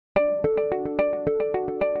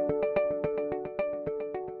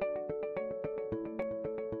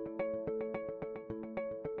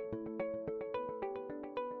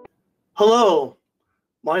Hello,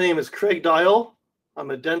 my name is Craig Dial.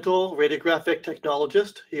 I'm a dental radiographic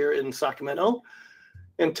technologist here in Sacramento.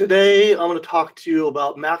 And today I'm going to talk to you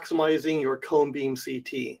about maximizing your cone beam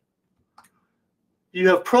CT. You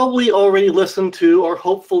have probably already listened to, or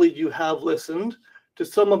hopefully you have listened to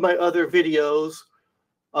some of my other videos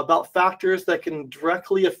about factors that can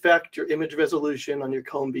directly affect your image resolution on your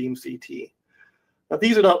cone beam CT. Now,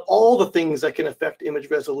 these are not all the things that can affect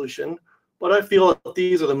image resolution, but I feel that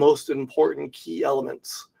these are the most important key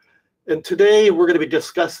elements. And today we're going to be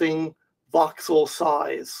discussing voxel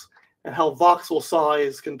size and how voxel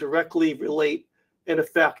size can directly relate and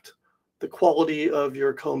affect the quality of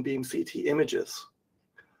your cone beam CT images.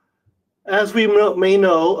 As we may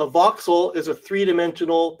know, a voxel is a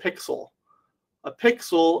three-dimensional pixel. A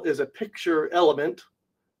pixel is a picture element,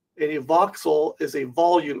 and a voxel is a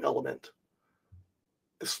volume element.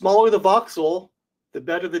 The smaller the voxel, the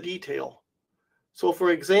better the detail. So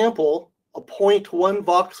for example, a 0.1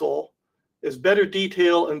 voxel is better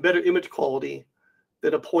detail and better image quality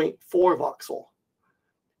than a 0.4 voxel.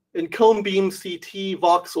 In cone beam CT,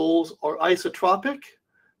 voxels are isotropic,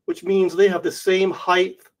 which means they have the same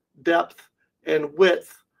height, depth, and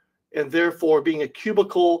width, and therefore being a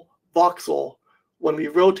cubical voxel, when we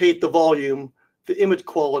rotate the volume, the image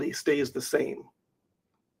quality stays the same.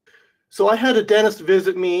 So I had a dentist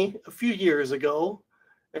visit me a few years ago,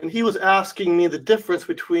 and he was asking me the difference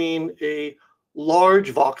between a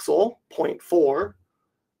large voxel, 0.4,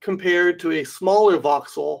 compared to a smaller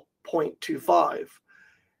voxel, 0.25.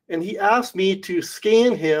 And he asked me to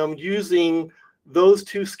scan him using those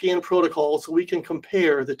two scan protocols so we can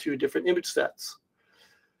compare the two different image sets.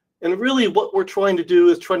 And really what we're trying to do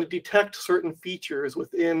is trying to detect certain features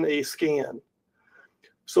within a scan.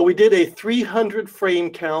 So we did a 300 frame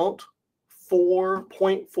count,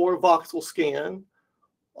 4.4 voxel scan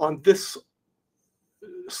on this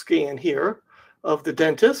scan here of the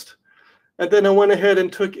dentist. And then I went ahead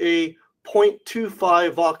and took a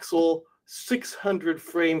 0.25 voxel 600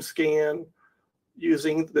 frame scan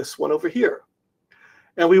using this one over here.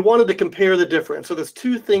 And we wanted to compare the difference. So there's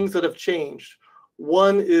two things that have changed.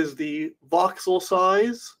 One is the voxel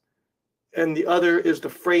size, and the other is the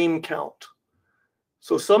frame count.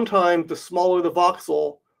 So sometimes the smaller the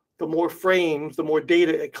voxel, the more frames, the more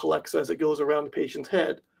data it collects as it goes around the patient's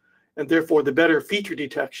head, and therefore the better feature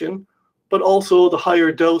detection, but also the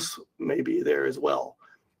higher dose may be there as well.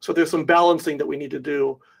 So there's some balancing that we need to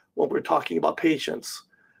do when we're talking about patients.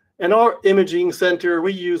 In our imaging center,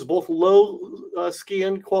 we use both low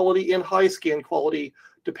scan quality and high scan quality,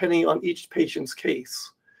 depending on each patient's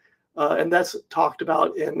case. And that's talked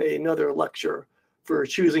about in another lecture for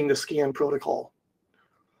choosing the scan protocol.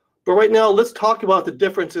 But right now, let's talk about the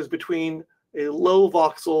differences between a low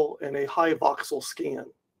voxel and a high voxel scan.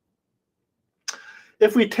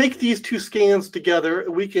 If we take these two scans together,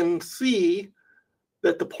 we can see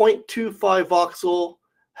that the 0.25 voxel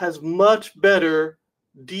has much better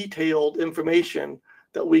detailed information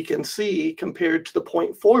that we can see compared to the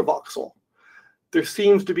 0.4 voxel. There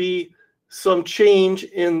seems to be some change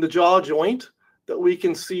in the jaw joint that we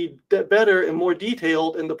can see better and more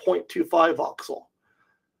detailed in the 0.25 voxel.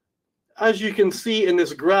 As you can see in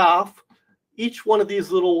this graph, each one of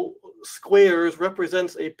these little squares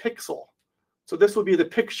represents a pixel. So this would be the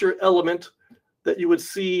picture element that you would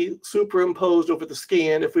see superimposed over the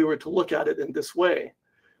scan if we were to look at it in this way.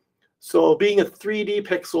 So being a 3D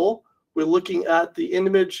pixel, we're looking at the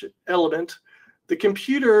image element. The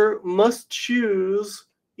computer must choose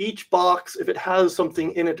each box if it has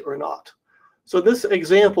something in it or not. So in this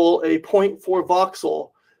example, a 0.4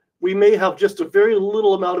 voxel, we may have just a very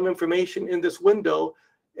little amount of information in this window,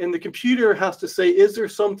 and the computer has to say, is there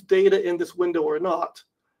some data in this window or not?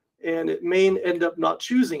 And it may end up not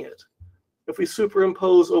choosing it. If we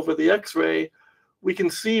superimpose over the X-ray, we can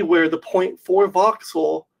see where the 0.4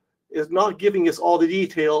 voxel is not giving us all the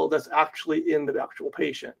detail that's actually in the actual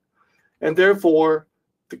patient. And therefore,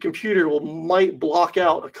 the computer might block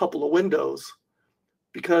out a couple of windows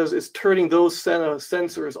because it's turning those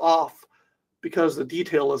sensors off because the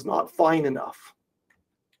detail is not fine enough.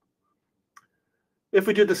 If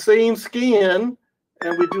we do the same scan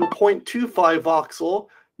and we do a 0.25 voxel,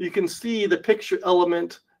 you can see the picture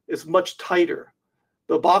element is much tighter.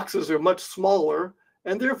 The boxes are much smaller,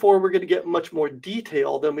 and therefore we're going to get much more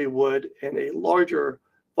detail than we would in a larger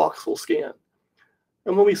voxel scan.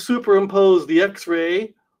 And when we superimpose the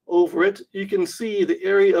X-ray over it, you can see the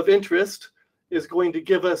area of interest is going to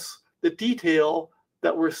give us the detail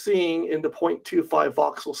that we're seeing in the 0.25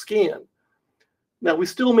 voxel scan. Now, we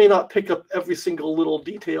still may not pick up every single little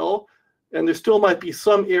detail, and there still might be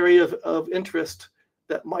some area of interest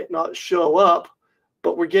that might not show up,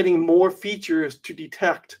 but we're getting more features to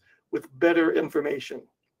detect with better information.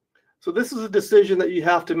 So this is a decision that you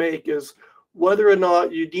have to make, is whether or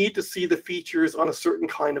not you need to see the features on a certain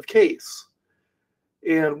kind of case.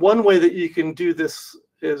 And one way that you can do this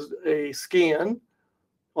is a scan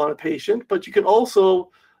on a patient, but you can also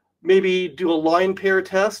maybe do a line pair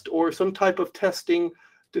test or some type of testing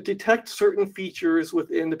to detect certain features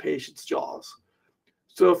within the patient's jaws.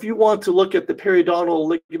 So if you want to look at the periodontal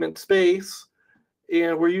ligament space,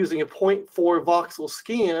 and we're using a 0.4 voxel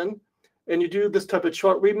scan, and you do this type of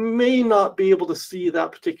chart, we may not be able to see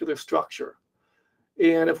that particular structure.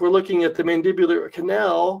 And if we're looking at the mandibular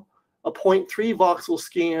canal, a 0.3 voxel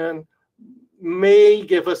scan may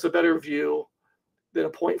give us a better view than a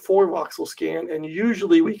 0.4 voxel scan, and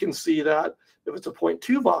usually we can see that if it's a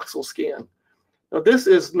 0.2 voxel scan. Now, this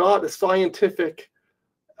is not a scientific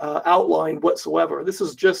outline whatsoever. This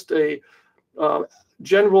is just a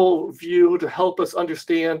general view to help us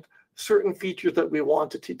understand certain features that we want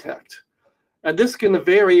to detect. And this can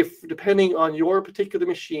vary depending on your particular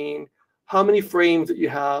machine, how many frames that you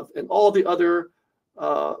have, and all the other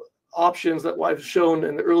options that I've shown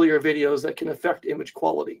in the earlier videos that can affect image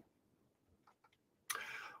quality.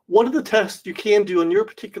 One of the tests you can do on your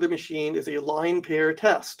particular machine is a line pair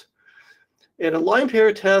test. And a line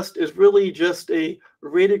pair test is really just a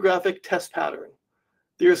radiographic test pattern.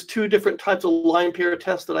 There's two different types of line pair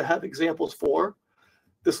tests that I have examples for.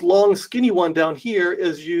 This long skinny one down here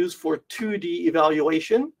is used for 2D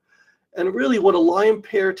evaluation. And really what a line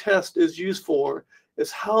pair test is used for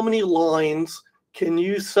is how many lines can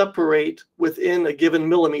you separate within a given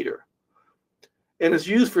millimeter. And it's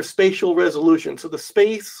used for spatial resolution. So the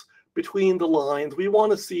space between the lines, we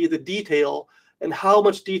want to see the detail and how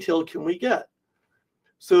much detail can we get.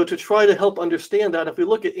 So to try to help understand that, if we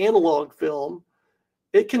look at analog film,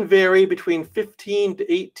 it can vary between 15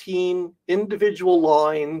 to 18 individual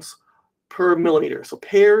lines per millimeter. So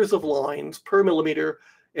pairs of lines per millimeter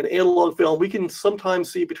in analog film, we can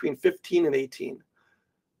sometimes see between 15 and 18.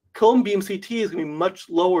 Cone beam CT is going to be much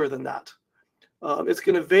lower than that. It's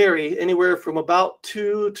going to vary anywhere from about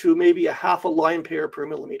 2 to maybe a half a line pair per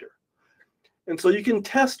millimeter. And so you can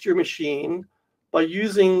test your machine by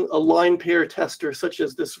using a line pair tester such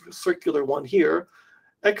as this circular one here,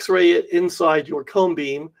 X-ray it inside your cone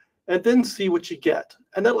beam, and then see what you get.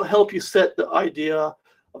 And that'll help you set the idea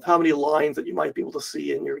of how many lines that you might be able to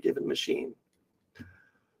see in your given machine.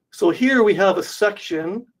 So here we have a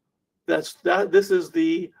section this is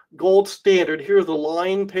the gold standard. Here are the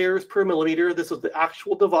line pairs per millimeter. This is the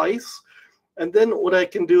actual device. And then what I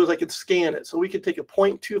can do is I can scan it. So we can take a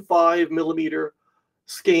 0.25 millimeter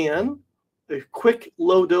scan, a quick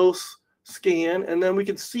low dose scan, and then we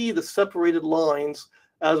can see the separated lines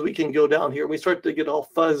as we can go down here. We start to get all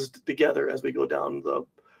fuzzed together as we go down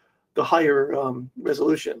the higher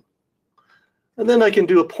resolution. And then I can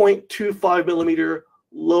do a 0.25 millimeter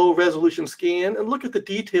low resolution scan and look at the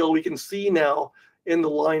detail we can see now in the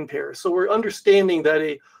line pair. So we're understanding that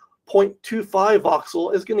a 0.25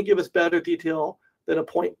 voxel is going to give us better detail than a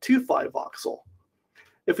 0.25 voxel.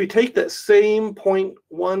 If we take that same 0.15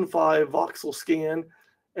 voxel scan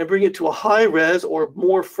and bring it to a high res or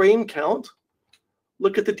more frame count,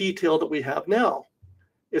 look at the detail that we have now.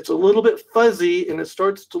 It's a little bit fuzzy and it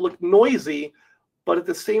starts to look noisy, but at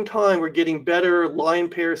the same time, we're getting better line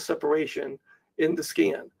pair separation in the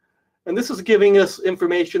scan. And this is giving us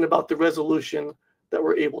information about the resolution that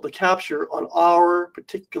we're able to capture on our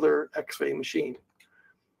particular X-ray machine.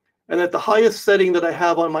 And at the highest setting that I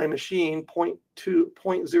have on my machine,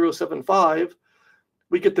 0.075,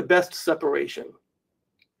 we get the best separation.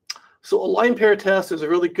 So a line pair test is a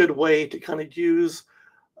really good way to kind of use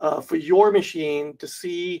for your machine to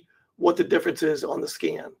see what the difference is on the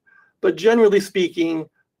scan. But generally speaking,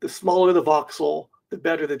 the smaller the voxel, the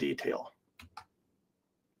better the detail.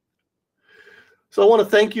 So I want to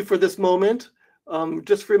thank you for this moment.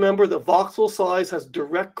 Just remember that voxel size has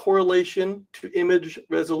direct correlation to image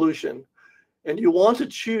resolution. And you want to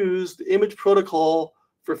choose the image protocol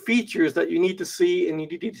for features that you need to see and you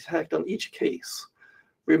need to detect on each case.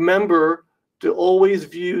 Remember to always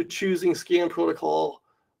view choosing scan protocol,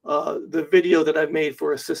 the video that I've made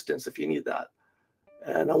for assistance if you need that.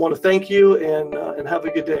 And I want to thank you and have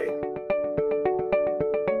a good day.